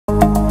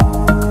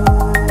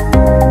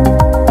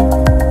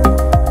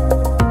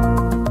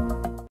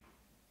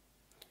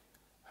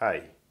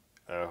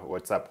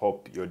What's up?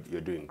 Hope you're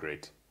doing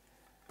great.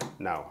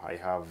 Now I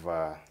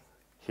have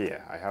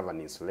here I have an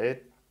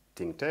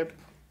insulating tape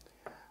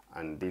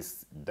and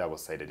this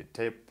double-sided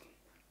tape,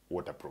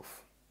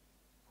 waterproof.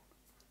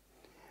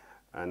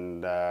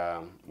 And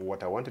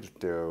what I wanted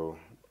to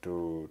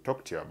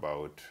talk to you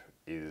about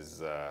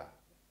is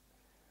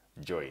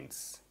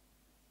joints.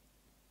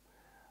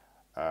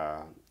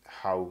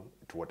 How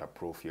to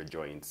waterproof your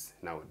joints.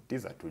 Now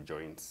these are two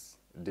joints.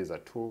 These are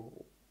two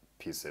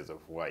pieces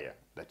of wire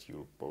that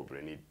you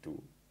probably need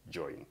to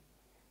join.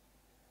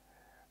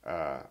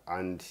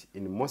 And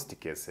in most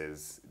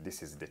cases,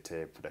 this is the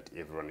tape that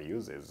everyone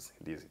uses.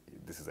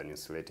 This is an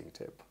insulating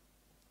tape.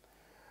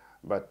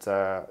 But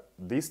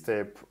this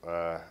tape,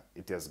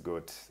 it has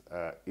got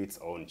its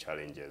own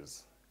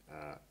challenges.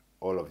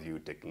 All of you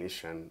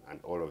technicians and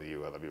all of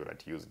you other people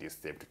that use this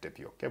tape to tape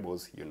your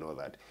cables, you know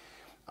that.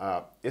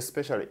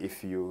 Especially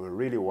if you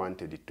really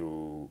wanted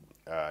to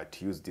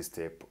use this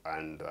tape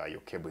and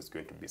your cable is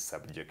going to be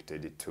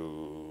subjected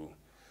to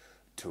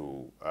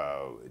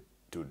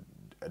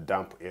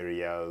damp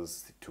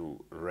areas,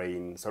 to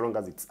rain. So long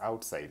as it's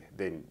outside,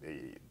 then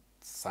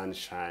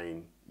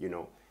sunshine, you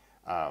know,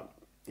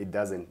 it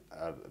doesn't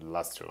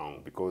last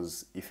long,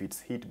 because if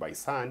it's hit by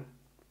sun,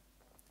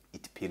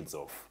 it peels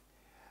off.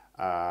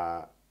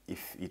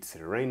 If it's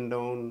rained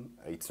on,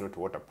 it's not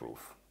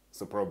waterproof.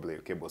 So probably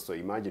your cable. So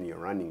imagine you're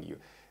running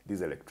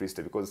this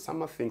electricity, because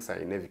some things are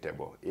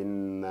inevitable.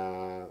 In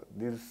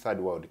these third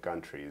world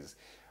countries,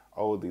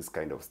 all this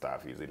kind of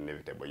stuff is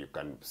inevitable. You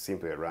can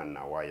simply run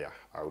a wire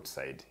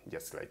outside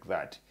just like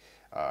that,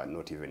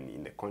 not even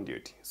in the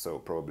conduit. So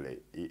probably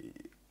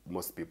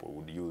most people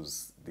would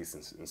use this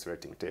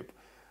insulating tape.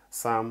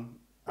 Some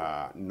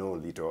know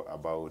little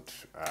about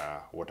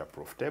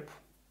waterproof tape,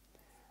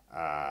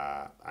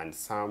 and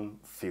some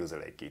feels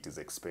like it is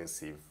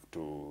expensive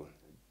to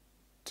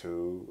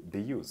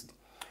be used.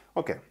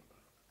 Okay,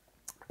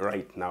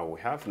 right now we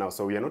have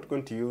so we are not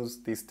going to use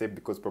this tape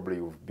because probably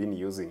you've been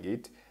using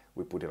it.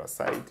 We put it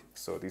aside.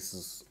 So this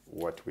is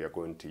what we are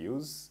going to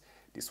use,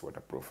 this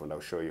waterproof, and I'll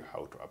show you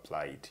how to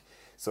apply it.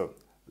 So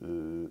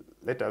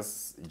let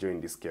us join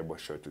this cable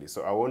shortly.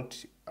 So I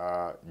won't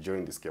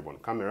join this cable on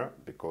camera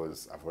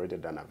because I've already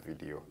done a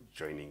video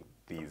joining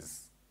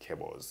these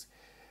cables.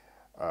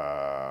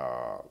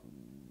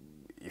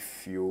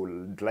 If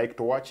you'd like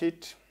to watch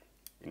it,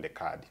 in the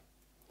card,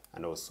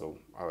 and also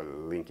I'll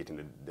link it in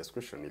the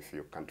description if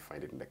you can't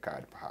find it in the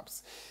card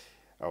perhaps.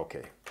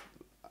 Okay,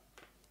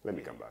 let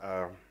me come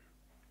back.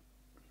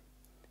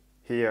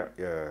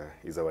 Here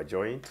is our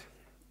joint,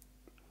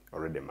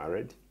 already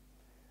married.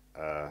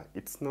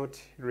 It's not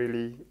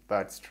really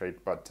that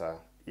straight, but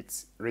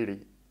it's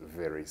really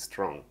very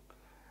strong.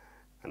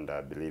 And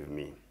believe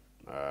me,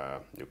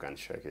 you can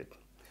shake it.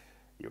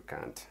 You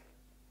can't.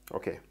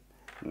 Okay,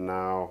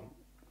 now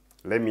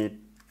let me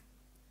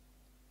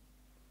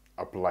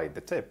apply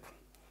the tape.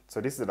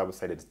 So this is a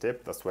double-sided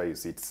tape. That's why you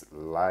see it's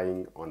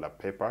lying on the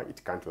paper.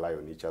 It can't lie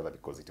on each other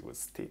because it will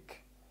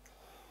stick.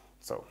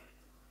 So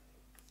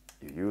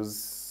you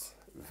use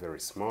very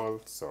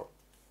small. So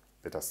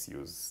let us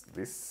use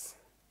this.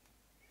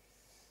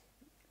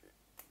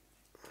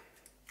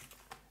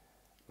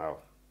 Now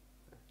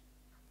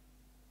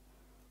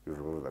you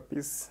remove the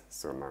piece.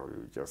 So now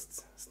you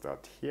just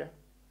start here.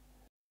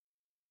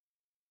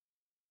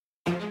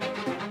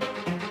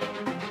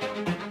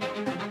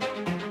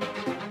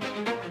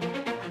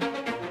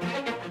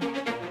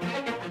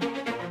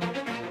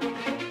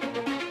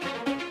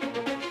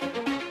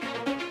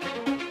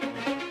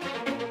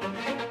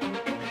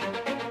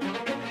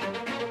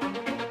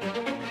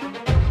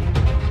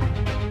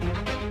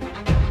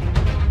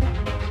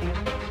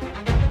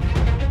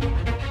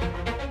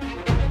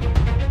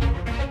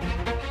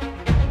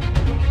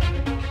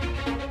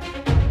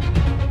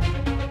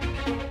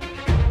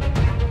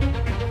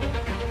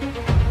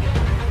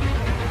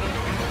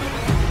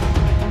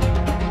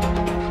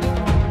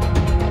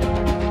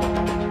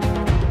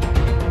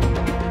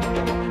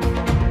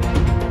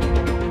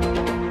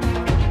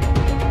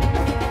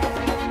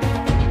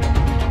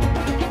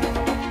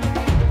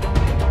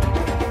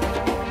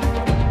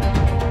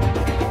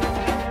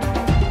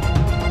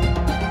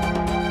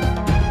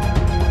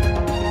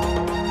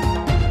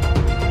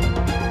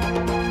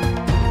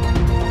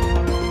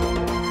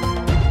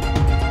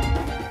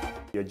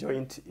 Your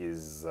joint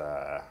is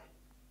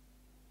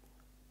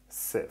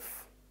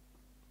safe.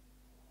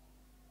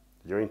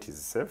 Joint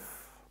is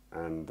safe,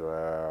 and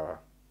there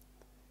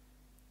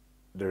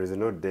is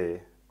no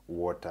day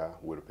water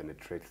will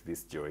penetrate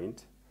this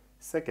joint.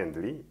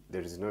 Secondly,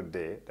 there is no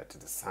day that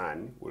the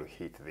sun will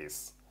hit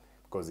this,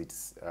 because it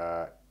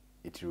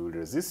will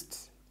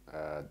resist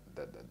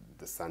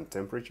the sun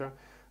temperature,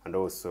 and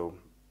also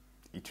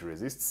it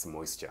resists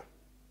moisture.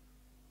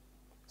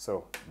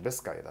 So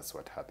basically that's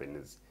what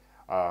happens.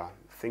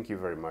 Thank you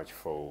very much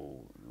for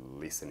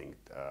listening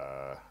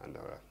and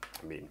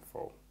I mean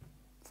for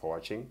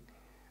watching.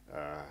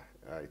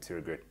 It's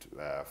really great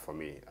for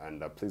me,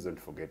 and please don't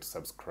forget to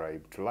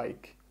subscribe, to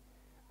like,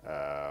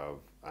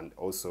 and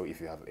also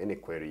if you have any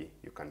query,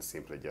 you can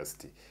simply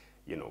just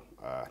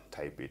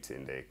type it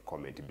in the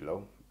comment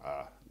below.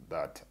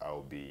 That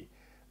I'll be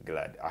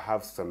glad. I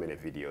have so many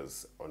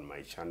videos on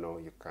my channel.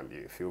 You can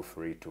feel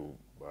free to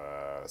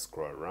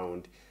scroll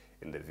around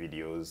in the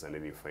videos and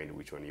then you find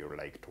which one you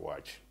like to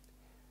watch.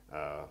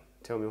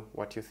 Tell me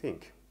what you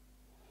think.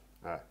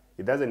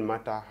 It doesn't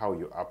matter how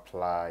you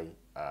apply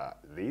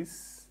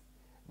this,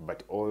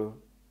 but all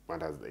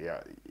matters,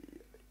 yeah,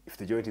 if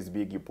the joint is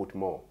big, you put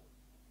more,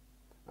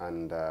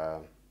 and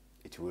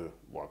it will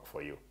work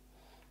for you.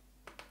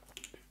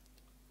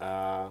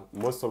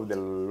 Most of the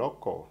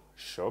local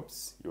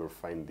shops, you'll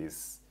find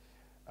this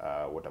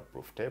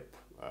waterproof tape.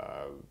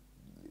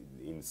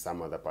 In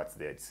some other parts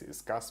there it's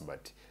scarce,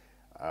 but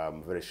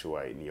I'm very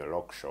sure in your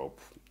local shop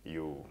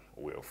you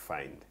will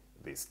find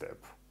this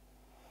tape.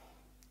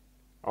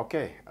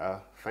 Okay,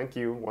 thank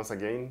you once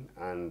again,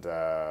 and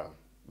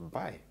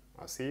bye.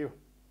 I'll see you.